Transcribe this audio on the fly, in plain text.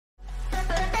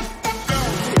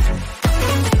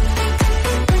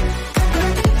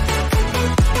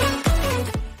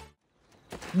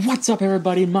What's up,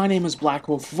 everybody? My name is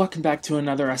TheBlackWolf. Welcome back to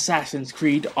another Assassin's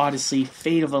Creed Odyssey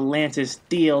Fate of Atlantis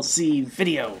DLC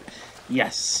video.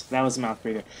 Yes, that was a mouth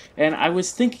breather. And I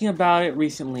was thinking about it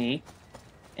recently,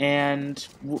 and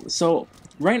so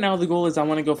right now the goal is I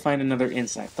want to go find another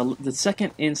insight, the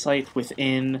second insight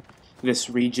within this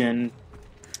region.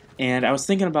 And I was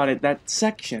thinking about it, that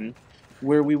section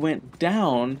where we went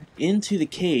down into the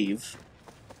cave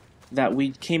that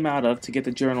we came out of to get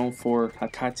the journal for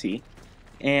Hakati.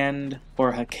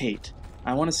 Or Hakate.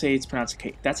 I want to say it's pronounced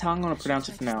Hakate. That's how I'm going to pronounce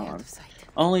it from now on.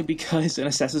 Only because in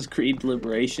Assassin's Creed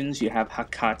Liberations you have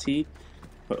Hakati,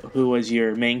 who was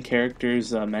your main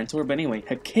character's mentor. But anyway,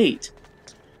 Hakate.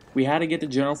 We had to get the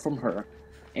journal from her.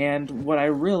 And what I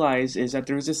realized is that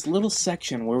there was this little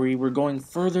section where we were going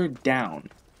further down.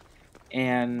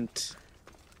 And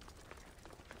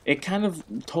it kind of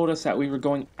told us that we were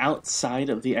going outside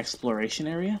of the exploration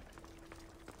area.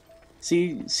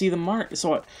 See the mark.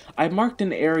 So I marked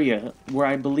an area where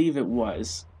I believe it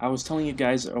was. I was telling you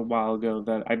guys a while ago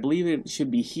that I believe it should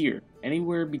be here,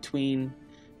 anywhere between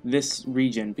this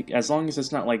region, as long as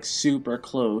it's not like super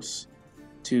close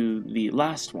to the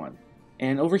last one.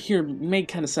 And over here made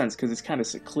kind of sense because it's kind of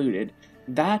secluded.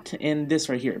 That and this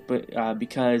right here, but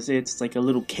because it's like a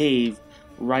little cave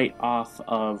right off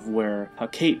of where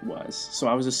Hakate was. So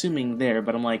I was assuming there,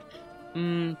 but I'm like,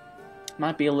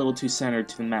 might be a little too centered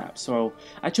to the map. So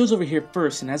I chose over here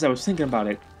first, and as I was thinking about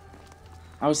it,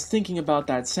 I was thinking about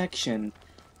that section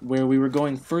where we were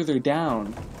going further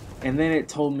down, and then it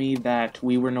told me that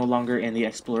we were no longer in the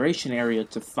exploration area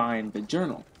to find the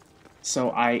journal.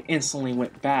 So I instantly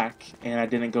went back, and I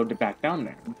didn't go back down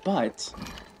there. But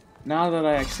now that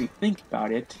I actually think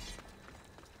about it,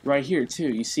 right here too,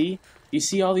 you see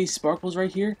all these sparkles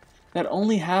right here? That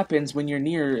only happens when you're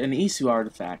near an Isu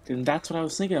artifact, and that's what I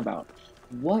was thinking about.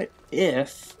 What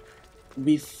if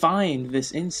we find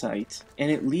this insight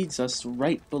and it leads us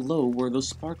right below where those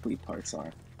sparkly parts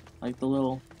are, like the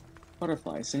little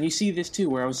butterflies? And you see this too,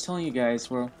 where I was telling you guys,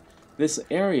 where this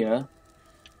area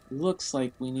looks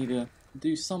like we need to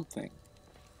do something.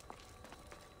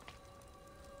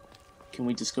 Can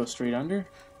we just go straight under?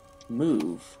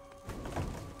 Move.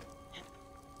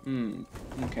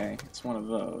 Okay, it's one of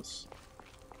those.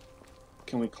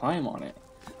 Can we climb on it?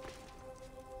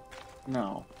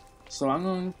 No. So I'm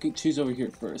going to choose over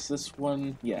here first. This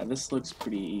one, yeah, this looks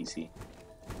pretty easy.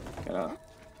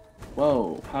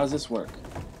 Whoa, how does this work?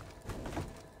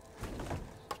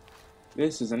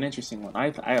 This is an interesting one.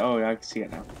 Oh, I can see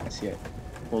it now. I see it.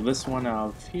 Pull this one out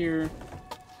of here.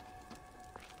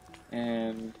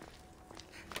 And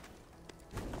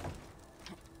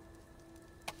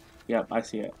yep, I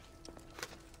see it.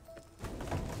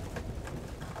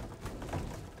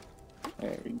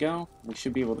 There we go. We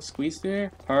should be able to squeeze through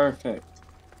there. Perfect.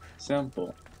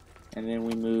 Simple. And then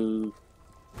we move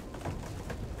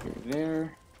here,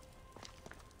 there.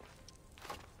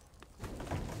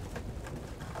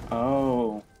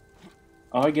 Oh,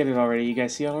 I get it already. You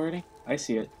guys see it already? I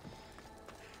see it.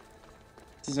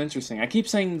 This is interesting. I keep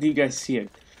saying, do you guys see it?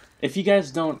 If you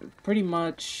guys don't, pretty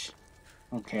much.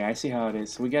 Okay, I see how it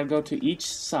is. So we gotta go to each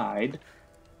side.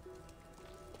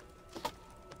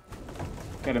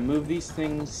 Gotta move these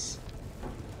things.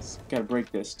 Gotta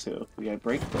break this too. We gotta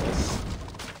break this.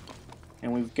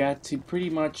 And we've got to pretty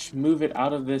much move it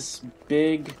out of this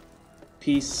big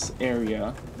piece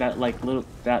area.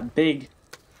 That big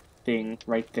thing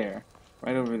right there.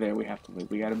 Right over there we have to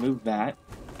move. We gotta move that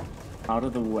out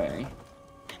of the way.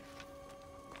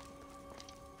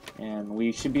 And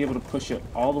we should be able to push it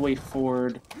all the way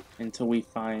forward until we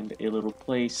find a little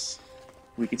place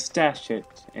we could stash it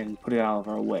and put it out of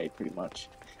our way, pretty much.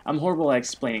 I'm horrible at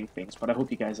explaining things, but I hope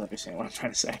you guys understand what I'm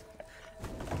trying to say.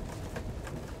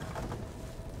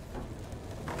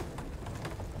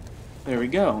 There we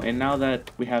go, and now that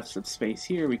we have some space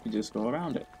here, we can just go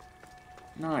around it.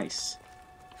 Nice.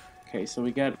 Okay,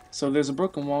 so there's a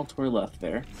broken wall to our left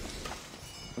there.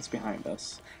 What's behind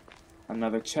us?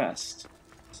 Another chest.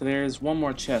 So there's one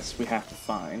more chest we have to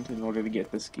find in order to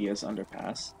get this Gia's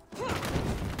underpass.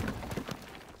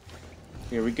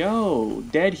 Here we go!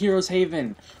 Dead Heroes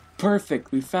Haven!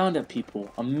 Perfect! We found it,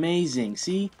 people. Amazing!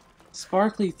 See?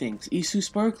 Sparkly things. Isu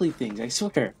sparkly things, I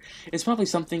swear. It's probably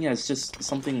something as just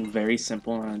something very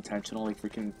simple and unintentional, like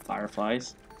freaking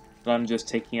fireflies. But I'm just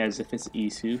taking it as if it's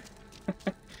Isu.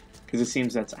 Because it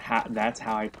seems that's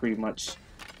how I pretty much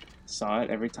saw it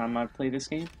every time I play this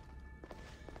game.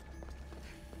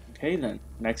 Okay then,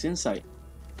 next insight.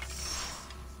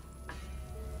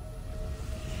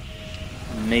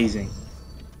 Amazing.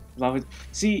 Love it.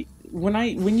 See,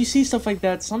 when you see stuff like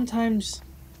that, sometimes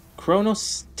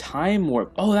Chronos Time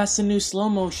Warp. Oh, that's the new slow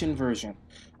motion version.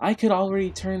 I could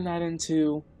already turn that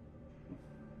into...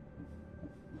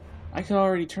 I could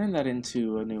already turn that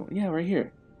into a new one. Yeah, right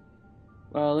here.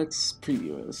 Let's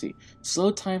preview it. Let's see.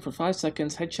 Slow time for 5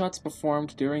 seconds. Headshots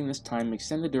performed during this time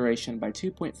extend the duration by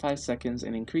 2.5 seconds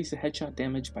and increase the headshot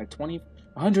damage by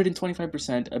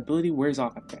 125%. Ability wears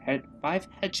off after 5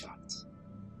 headshots.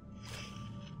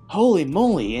 Holy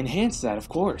moly! Enhance that, of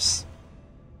course.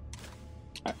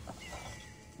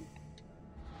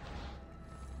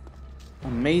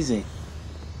 Amazing.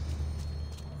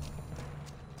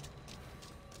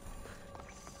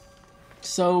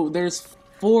 So there's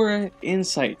 4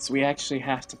 insights we actually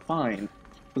have to find,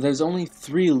 but there's only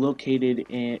 3 located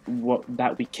in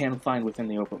that we can find within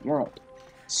the open world.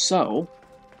 So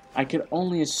I could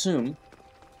only assume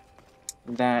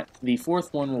that the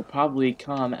 4th one will probably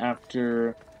come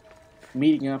after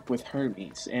meeting up with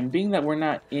Hermes. And being that we're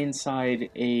not inside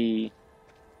a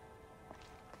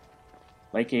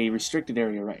restricted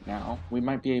area right now, we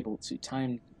might be able to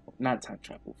not time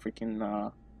travel,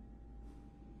 freaking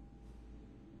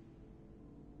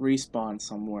respawn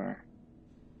somewhere.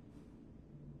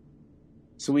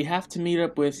 So we have to meet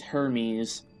up with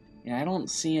Hermes, and I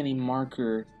don't see any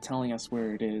marker telling us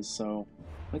where it is, so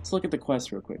let's look at the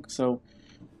quest real quick. So,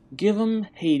 give him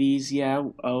Hades, yeah,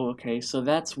 oh, okay, so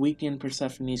that's weaken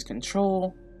Persephone's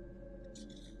control.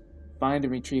 Find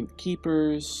and retrieve the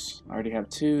keepers. I already have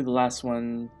 2. The last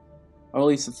one, or at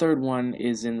least the 3rd one,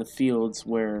 is in the fields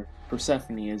where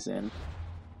Persephone is in.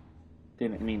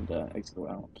 Didn't mean to exit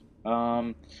out.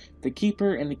 The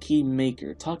keeper and the key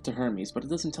maker. Talk to Hermes, but it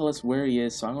doesn't tell us where he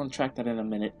is, so I'm going to track that in a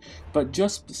minute. But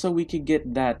just so we could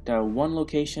get that one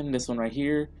location, this one right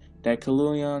here, that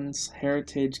Kalulion's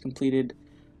heritage completed,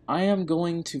 I am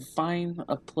going to find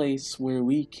a place where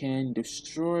we can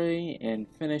destroy and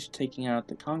finish taking out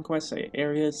the conquest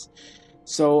areas.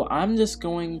 So I'm just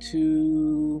going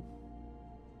to...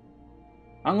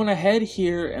 I'm going to head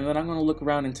here, and then I'm going to look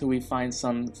around until we find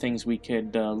some things we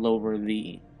could lower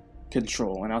the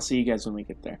control, and I'll see you guys when we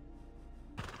get there.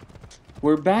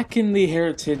 We're back in the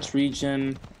heritage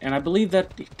region, and I believe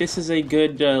that this is a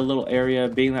good little area,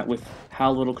 being that with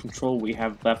how little control we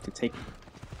have left to take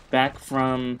back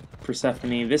from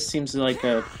Persephone. This seems like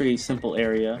a pretty simple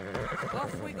area,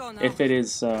 if it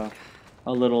is a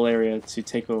little area to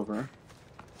take over.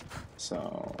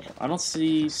 So I don't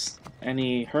see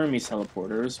any Hermes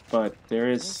teleporters, but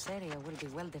there is... This area will be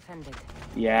well defended.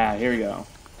 Yeah, here we go.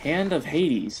 Hand of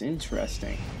Hades,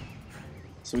 interesting.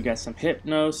 So we got some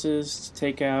hypnoses to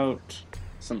take out,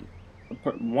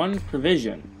 one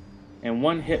provision, and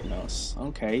 1 hypnos.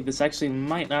 Okay, this actually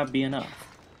might not be enough,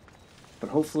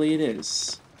 but hopefully it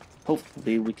is.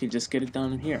 Hopefully we could just get it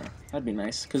done in here. That'd be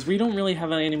nice, because we don't really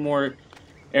have any more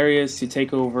areas to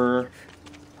take over.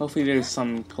 Hopefully there's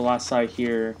some colossi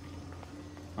here.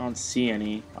 I don't see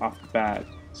any off the bat.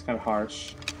 It's kind of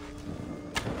harsh.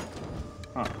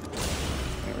 Huh.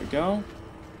 There we go.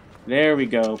 There we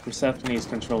go. Persephone's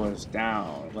controller's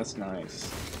down. That's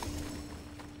nice.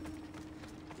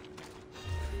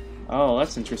 Oh,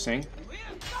 that's interesting. You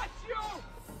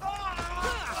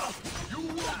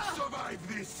won't survive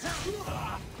this.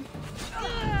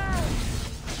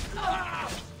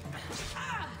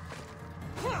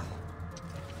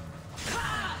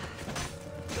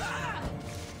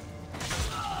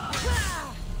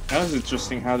 That was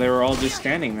interesting how they were all just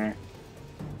standing there.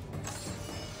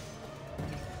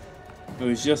 It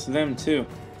was just them too.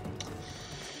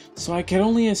 So I can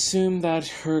only assume that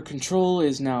her control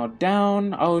is now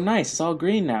down. Oh nice, it's all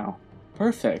green now.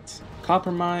 Perfect.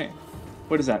 Compromise...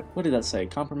 What is that? What did that say?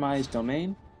 Compromised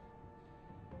domain?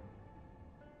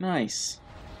 Nice.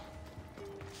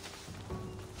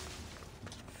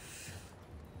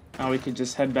 Now we can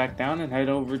just head back down and head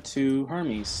over to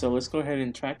Hermes. So let's go ahead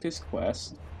and track this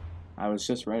quest. I was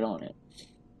just right on it.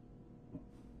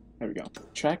 There we go.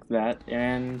 Track that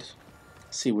and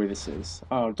see where this is.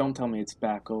 Oh, don't tell me it's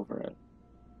back over it.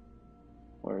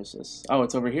 Where is this? Oh,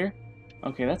 it's over here?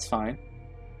 Okay, that's fine.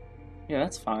 Yeah,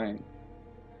 that's fine.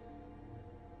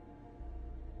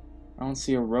 I don't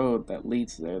see a road that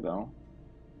leads there, though.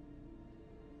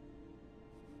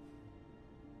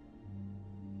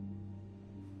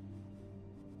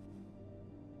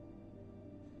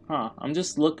 Huh, I'm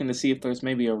just looking to see if there's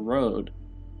maybe a road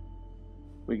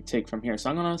we can take from here. So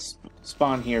I'm gonna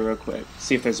spawn here real quick,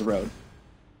 see if there's a road.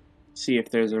 See if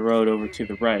there's a road over to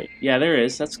the right. Yeah, there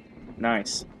is. That's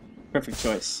nice. Perfect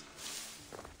choice.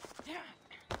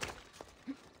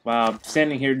 Wow,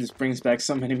 standing here just brings back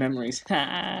so many memories.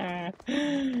 Yeah.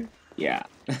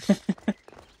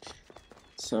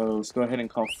 So let's go ahead and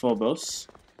call Phobos.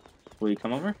 Will you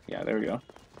come over? Yeah, there we go.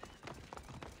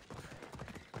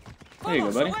 There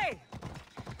you go, buddy.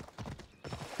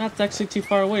 Not actually too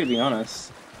far away, to be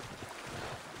honest.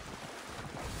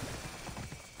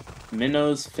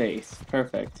 Minnow's Faith.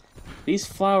 Perfect. These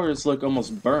flowers look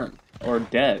almost burnt or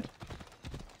dead.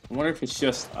 I wonder if it's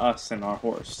just us and our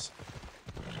horse.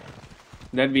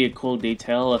 That'd be a cool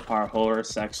detail if our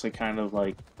horse actually kind of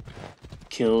like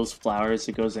kills flowers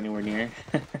it goes anywhere near.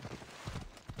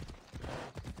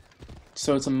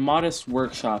 So it's a modest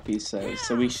workshop, he says.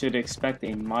 So we should expect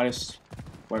a modest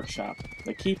workshop.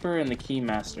 The Keeper and the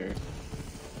Keymaster.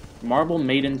 Marble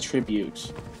Maiden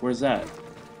Tribute. Where's that?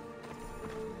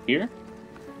 Here?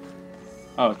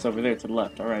 Oh, it's over there to the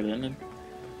left. Alright then.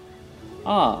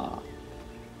 Ah.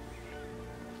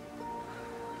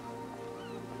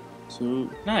 So,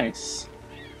 nice.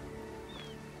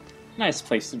 Nice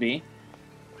place to be.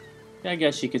 Yeah, I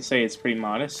guess you could say it's pretty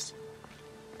modest.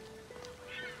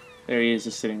 There he is,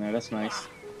 just sitting there. That's nice.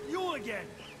 You again!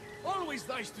 Always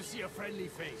nice to see a friendly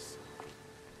face.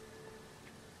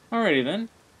 Alrighty then.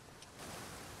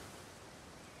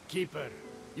 Keeper,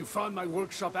 you found my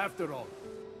workshop after all.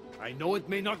 I know it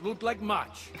may not look like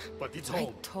much, but it's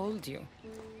home. I told you.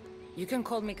 You can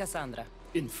call me Cassandra.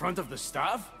 In front of the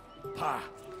staff? Pah.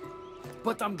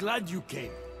 But I'm glad you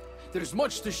came. There's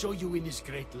much to show you in this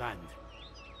great land.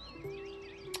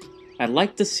 I'd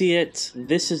like to see it.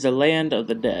 This is the land of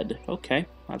the dead. Okay.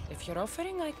 If you're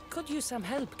offering, I could use some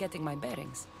help getting my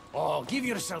bearings. Oh, give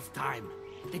yourself time.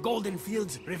 The golden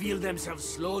fields reveal themselves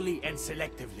slowly and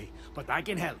selectively, but I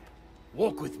can help.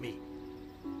 Walk with me.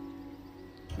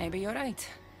 Maybe you're right.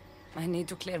 I need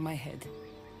to clear my head.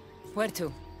 Where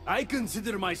to? I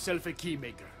consider myself a key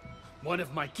maker. One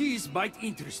of my keys might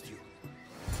interest you.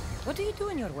 What do you do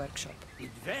in your workshop?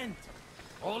 Invent.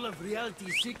 All of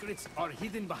reality's secrets are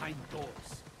hidden behind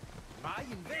doors. My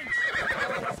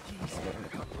invention has keys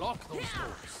that unlock those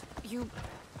doors. You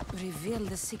reveal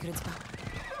the secrets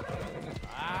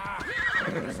Ah,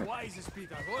 as wise as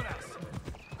Pythagoras.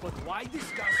 But why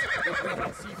discuss what we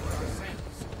can see for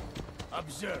ourselves?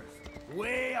 Observe,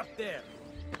 way up there,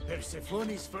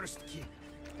 Persephone's first king.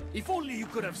 If only you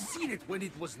could have seen it when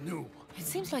it was new. It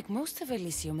seems like most of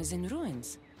Elysium is in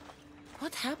ruins.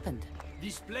 What happened?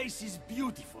 This place is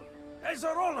beautiful, as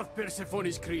are all of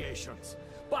Persephone's creations.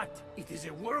 But it is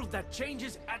a world that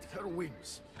changes at her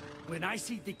whims. When I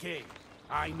see decay,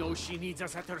 I know she needs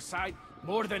us at her side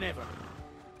more than ever.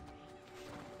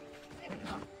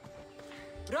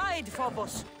 Ride,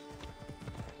 Phobos!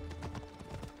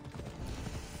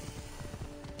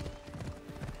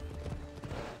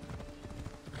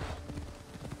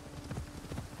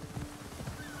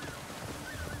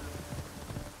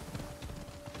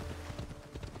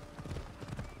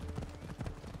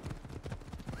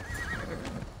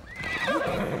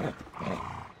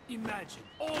 Imagine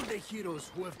all the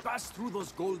heroes who have passed through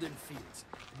those golden fields,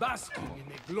 basking in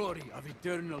the glory of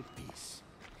eternal peace.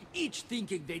 Each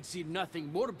thinking they'd see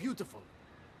nothing more beautiful,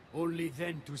 only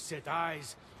then to set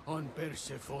eyes on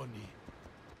Persephone.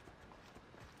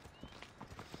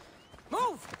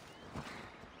 Move!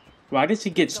 Why does he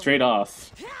get straight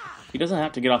off? He doesn't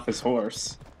have to get off his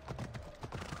horse.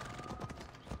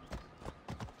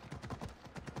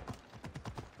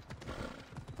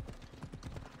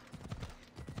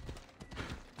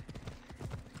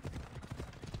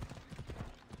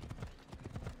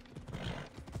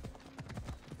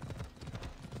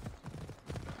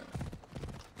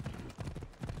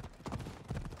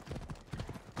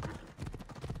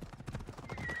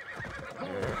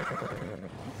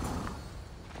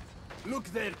 Look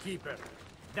there, Keeper.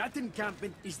 That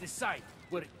encampment is the site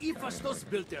where Hephaestus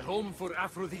built a home for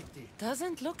Aphrodite.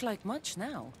 Doesn't look like much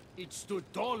now. It stood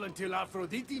tall until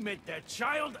Aphrodite met their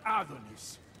child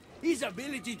Adonis. His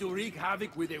ability to wreak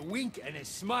havoc with a wink and a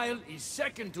smile is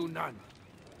second to none.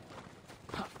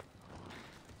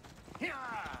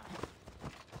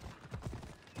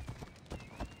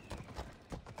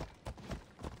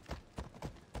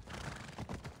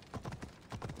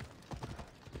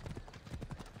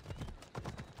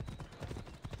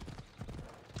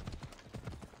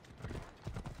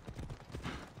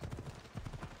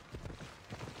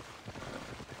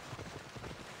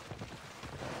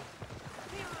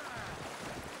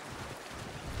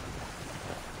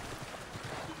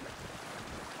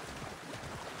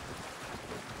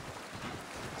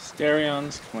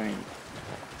 Darion's Claim.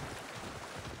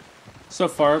 So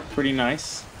far, pretty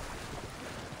nice.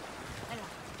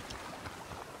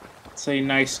 It's a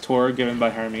nice tour given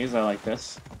by Hermes. I like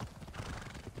this.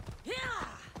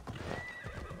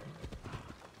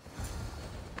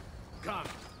 Come.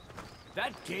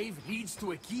 That cave leads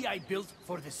to a key I built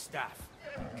for the staff.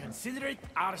 Consider it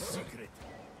our secret.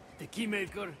 The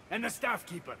keymaker and the staff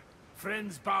keeper.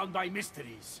 Friends bound by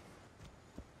mysteries.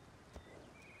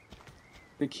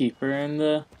 The keeper and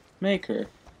the maker.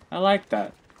 I like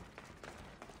that.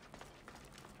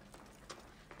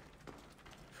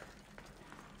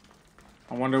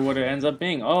 I wonder what it ends up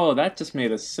being. Oh, that just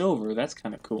made us silver. That's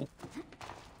kind of cool.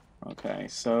 Okay,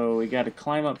 so we got to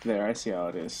climb up there. I see how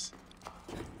it is.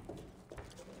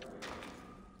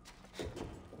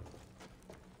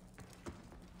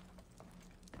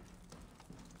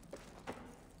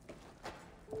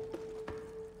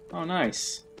 Oh,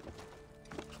 nice.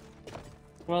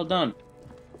 Well done.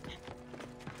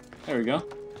 There we go.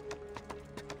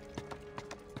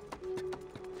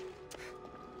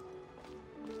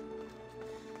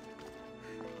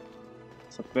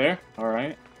 It's up there.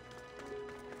 Alright.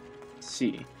 Let's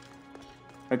see.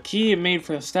 A key made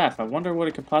for the staff. I wonder what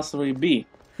it could possibly be.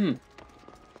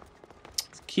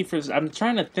 Key for... I'm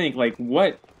trying to think, like,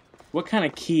 what kind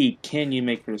of key can you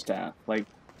make for the staff? Like,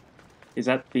 is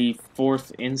that the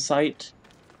 4th insight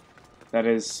that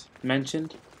is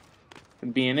mentioned?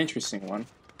 It'd be an interesting one.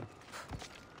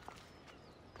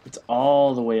 It's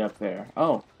all the way up there.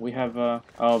 Oh, we have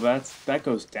oh, that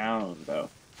goes down though.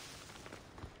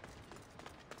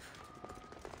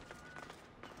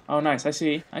 Oh, nice. I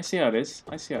see how it is.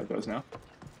 I see how it goes now.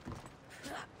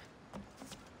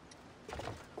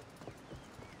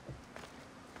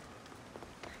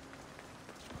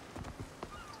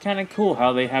 It's kind of cool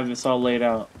how they have this all laid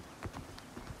out.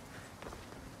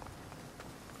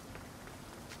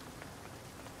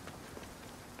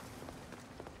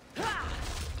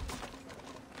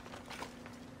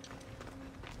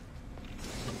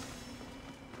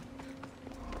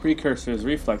 Precursors,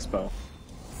 reflex bow.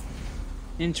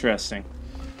 Interesting.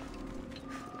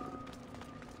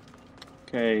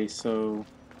 Okay, so...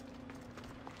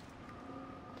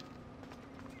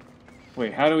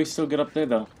 Wait, how do we still get up there,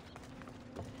 though?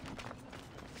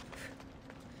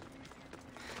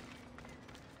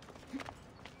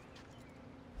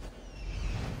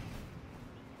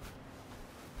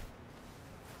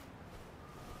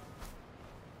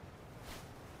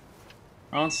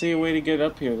 I don't see a way to get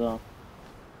up here, though.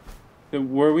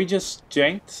 Were we just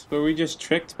janked? Were we just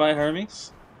tricked by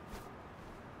Hermes?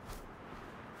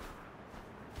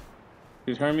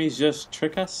 Did Hermes just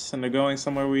trick us into going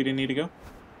somewhere we didn't need to go?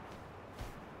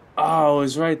 Oh, it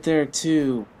was right there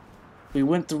too. We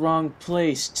went the wrong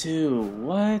place too.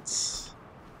 What?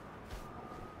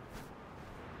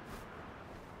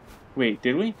 Wait,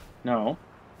 did we? No.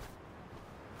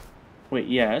 Wait,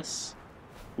 yes.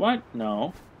 What?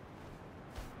 No.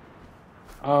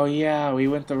 Oh yeah, we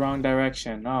went the wrong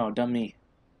direction. Oh, dumb me.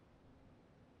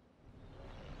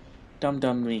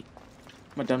 Dumb me.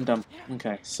 I'm a dumb.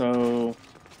 Okay, so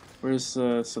where's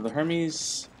so the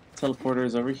Hermes teleporter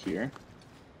is over here.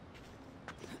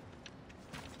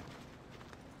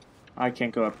 I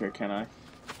can't go up here, can I?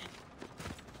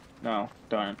 No,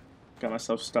 darn. Got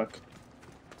myself stuck.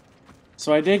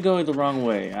 So I did go the wrong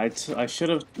way. I should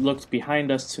have looked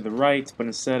behind us to the right, but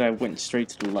instead I went straight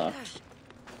to the left.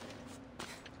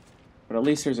 But at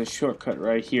least there's a shortcut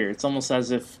right here. It's almost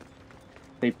as if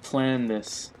they planned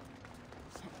this.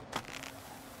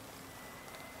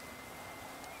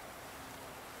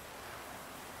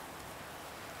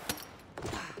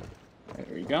 There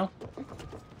we go.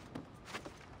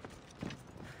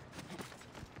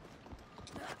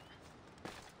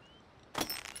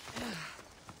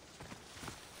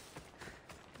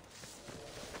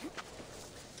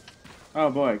 Oh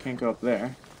boy, I can't go up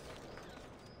there.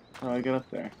 How do I get up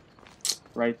there?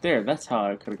 Right there, that's how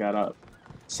I could have got up.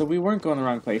 So we weren't going the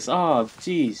wrong place. Oh,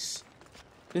 jeez.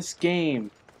 This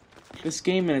game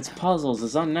and its puzzles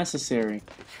is unnecessary.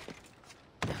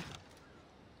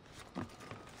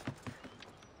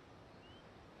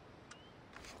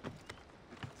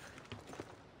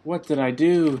 What did I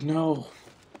do? No.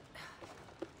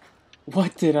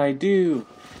 What did I do?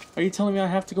 Are you telling me I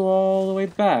have to go all the way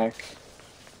back?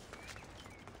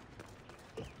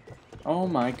 Oh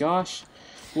my gosh.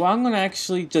 Well, I'm gonna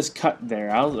actually just cut there.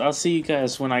 I'll see you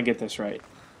guys when I get this right.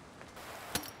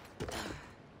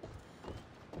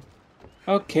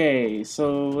 Okay,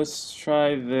 so let's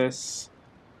try this.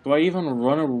 Do I even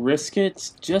wanna risk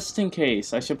it? Just in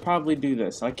case. I should probably do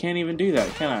this. I can't even do that,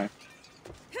 can I?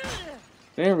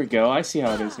 There we go. I see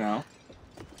how it is now.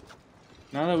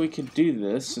 Now that we could do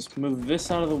this, just move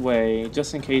this out of the way,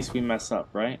 just in case we mess up,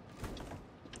 right?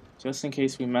 Just in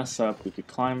case we mess up, we could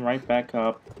climb right back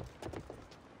up.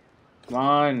 Come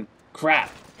on!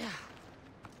 Crap!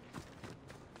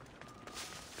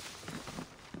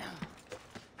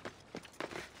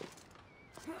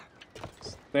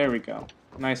 There we go.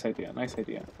 Nice idea, nice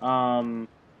idea. How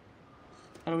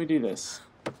do we do this?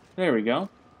 There we go.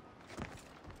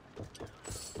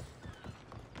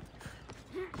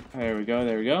 There we go,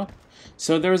 there we go.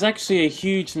 So there was actually a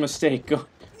huge mistake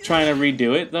trying to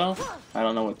redo it, though. I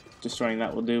don't know what destroying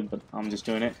that will do, but I'm just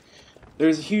doing it.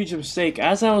 There's a huge mistake.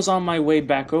 As I was on my way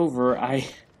back over, I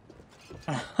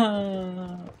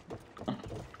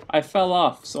fell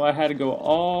off, so I had to go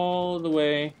all the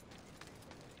way.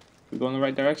 We go in the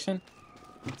right direction?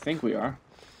 I think we are.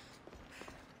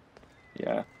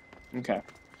 Yeah. Okay.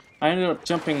 I ended up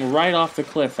jumping right off the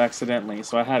cliff accidentally,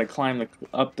 so I had to climb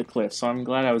up the cliff. So I'm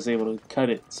glad I was able to cut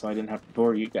it, so I didn't have to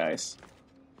bore you guys.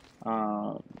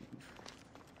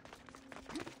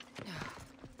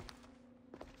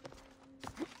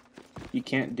 You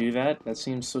can't do that? That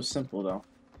seems so simple, though.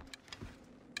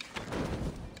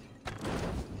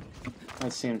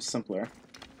 That seems simpler.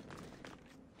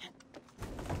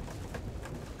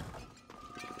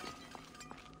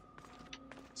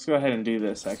 Let's go ahead and do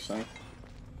this, actually.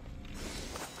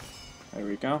 There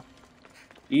we go.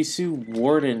 Isu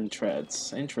Warden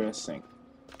Treads. Interesting.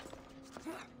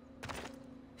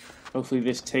 Hopefully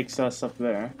this takes us up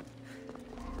there.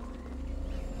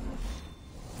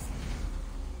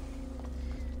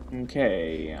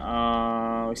 Okay,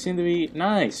 we seem to be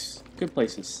nice. Good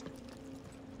places.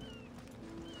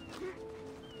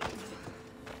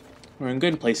 We're in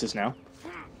good places now.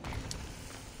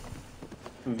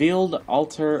 Veiled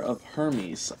Altar of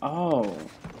Hermes. Oh.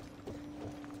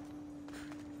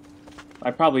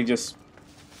 I probably just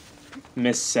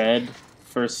missaid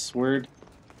first word.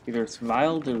 Either it's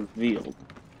veiled or veiled.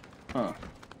 Huh.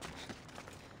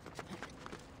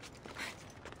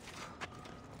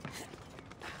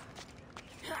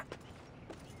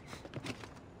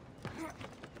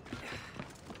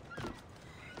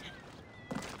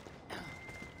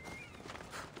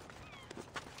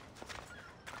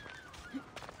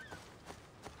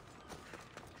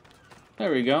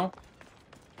 There we go.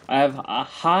 I have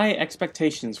high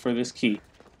expectations for this key.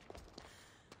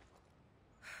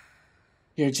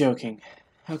 You're joking.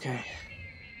 Okay.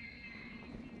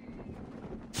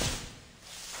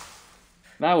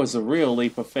 That was a real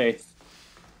leap of faith.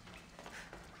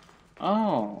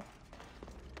 Oh.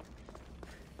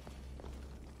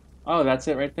 Oh, that's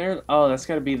it right there? Oh, that's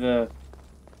gotta be the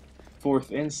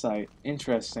fourth insight.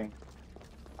 Interesting.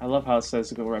 I love how it says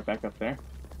to go right back up there.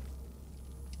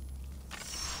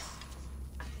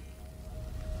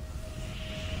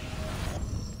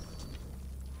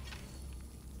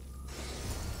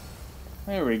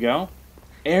 There we go.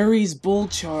 Ares Bull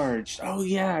Charge. Oh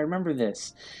yeah, I remember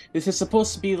this. This is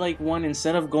supposed to be like one,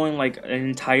 instead of going like an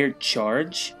entire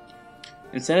charge,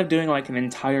 instead of doing like an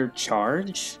entire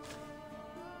charge,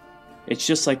 it's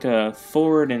just like a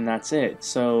forward and that's it.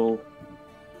 So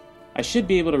I should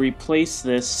be able to replace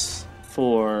this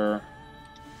for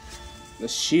the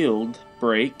shield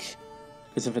break,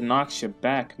 because if it knocks you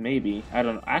back, maybe. I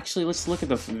don't know. Actually, let's look at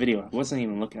the video. I wasn't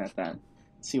even looking at that.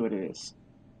 Let's see what it is.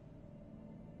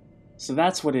 So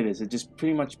that's what it is. It just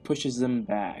pretty much pushes them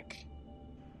back.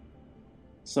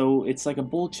 So it's like a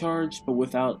bull charge, but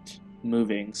without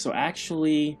moving. So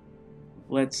actually,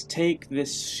 let's take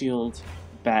this shield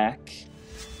back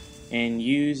and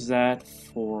use that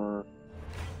for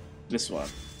this one.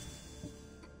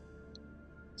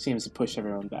 Seems to push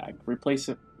everyone back. Replace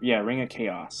it. Yeah, Ring of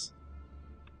Chaos.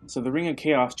 So the Ring of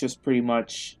Chaos just pretty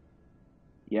much,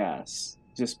 yes,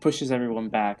 just pushes everyone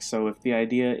back. So if the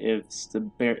idea is the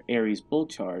Ares Bull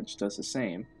Charge does the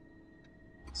same,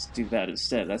 let's do that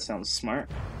instead. That sounds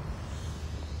smart.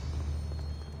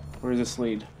 Where does this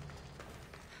lead?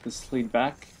 Does this lead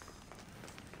back?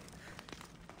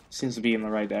 Seems to be in the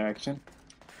right direction.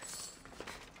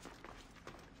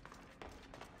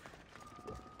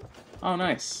 Oh,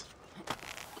 nice.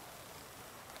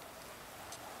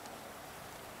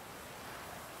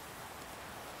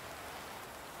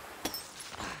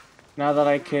 Now that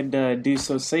I could do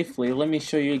so safely, let me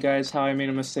show you guys how I made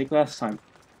a mistake last time.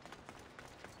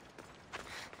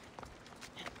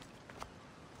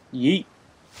 Yeet.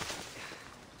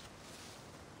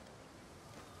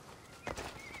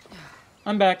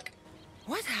 I'm back.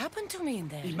 What happened to me in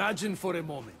there? Imagine for a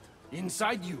moment,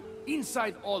 inside you,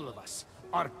 inside all of us,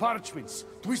 are parchments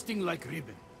twisting like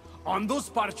ribbon. On those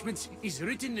parchments is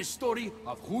written the story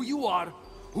of who you are,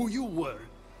 who you were,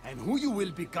 and who you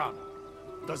will become.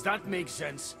 Does that make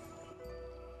sense?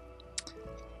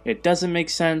 It doesn't make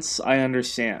sense, I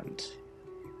understand.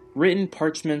 Written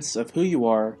parchments of who you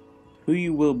are, who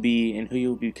you will be, and who you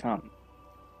will become.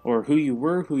 Or who you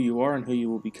were, who you are, and who you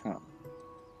will become.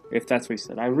 If that's what he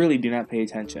said. I really do not pay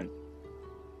attention.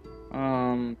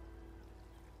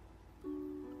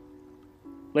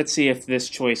 Let's see if this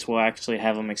choice will actually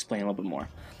have him explain a little bit more.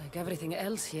 Like everything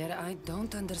else here, I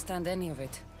don't understand any of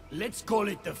it. Let's call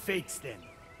it the fates then.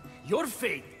 Your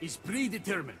fate is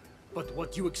predetermined, but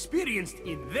what you experienced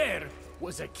in there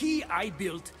was a key I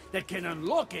built that can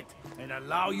unlock it and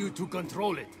allow you to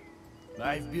control it.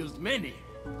 I've built many.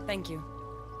 Thank you.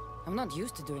 I'm not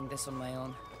used to doing this on my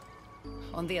own.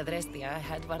 On the Adrestia, I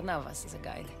had Varnavas as a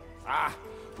guide. Ah,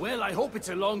 well, I hope it's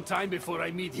a long time before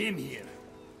I meet him here.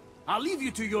 I'll leave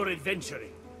you to your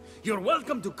adventuring. You're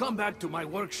welcome to come back to my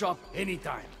workshop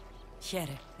anytime. Here,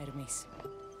 Hermes.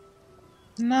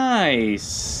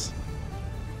 Nice.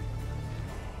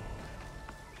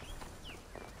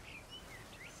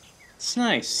 It's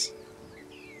nice.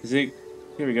 Is it?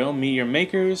 Here we go. Meet your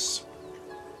makers.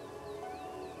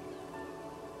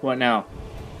 What now?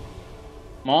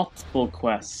 Multiple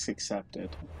quests accepted.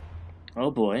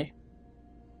 Oh boy.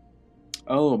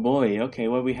 Oh boy. Okay,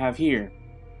 what we have here?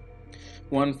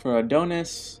 One for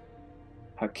Adonis,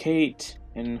 Hecate,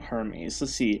 and Hermes.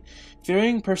 Let's see.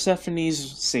 Fearing Persephone's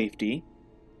safety.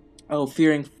 Oh,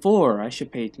 fearing for, I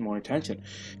should pay more attention.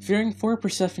 Fearing for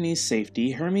Persephone's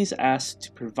safety, Hermes asked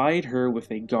to provide her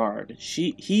with a guard.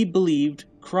 He believed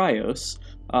Cryos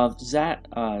of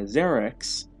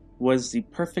Xerxes was the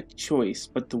perfect choice,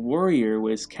 but the warrior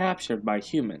was captured by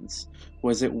humans.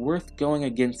 Was it worth going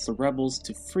against the rebels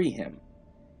to free him?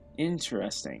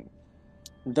 Interesting.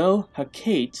 Though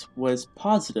Hecate was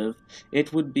positive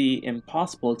it would be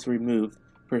impossible to remove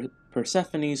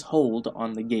Persephone's hold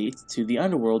on the gates to the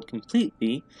underworld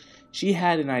completely, she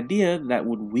had an idea that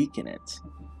would weaken it.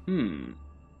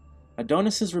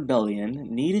 Adonis's rebellion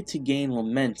needed to gain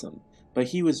momentum, but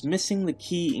he was missing the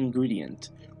key ingredient.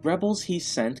 He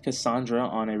sent Cassandra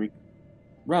on a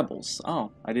Rebels. Oh,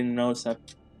 I didn't notice that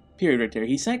period right there.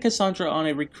 He sent Cassandra on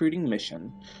a recruiting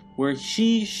mission where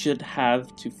she should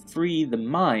have to free the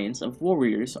minds of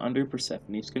warriors under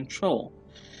Persephone's control.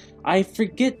 I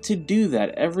forget to do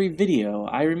that every video.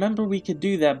 I remember we could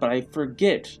do that, but I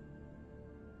forget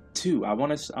to. I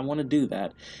want to do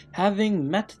that. Having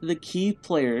met the key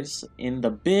players in the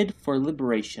bid for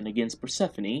liberation against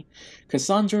Persephone,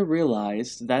 Cassandra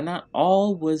realized that not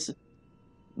all was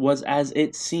as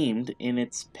it seemed in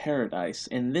this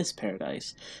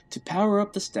paradise. To power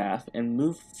up the staff and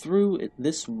move through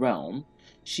this realm,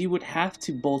 she would have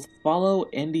to both follow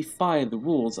and defy the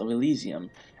rules of Elysium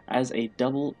as a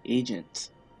double agent.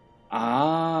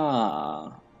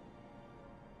 Ah.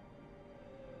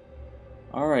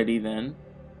 Alrighty then.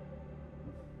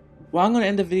 Well, I'm going to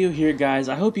end the video here, guys.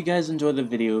 I hope you guys enjoyed the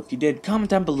video. If you did, comment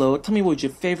down below. Tell me what was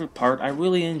your favorite part. I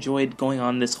really enjoyed going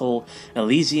on this whole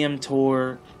Elysium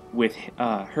tour with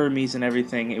Hermes and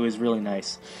everything. It was really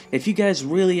nice. If you guys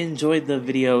really enjoyed the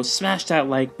video, smash that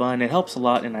like button. It helps a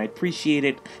lot and I appreciate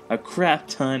it a crap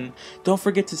ton. Don't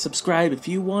forget to subscribe if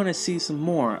you want to see some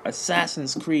more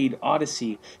Assassin's Creed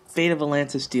Odyssey, Fate of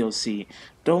Atlantis DLC.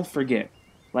 Don't forget.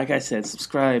 Like I said,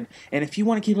 subscribe, and if you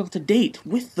want to keep up to date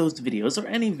with those videos or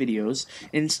any videos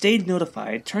and stay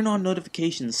notified, turn on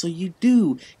notifications so you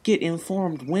do get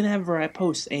informed whenever I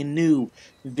post a new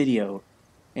video.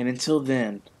 And until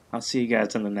then, I'll see you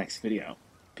guys in the next video.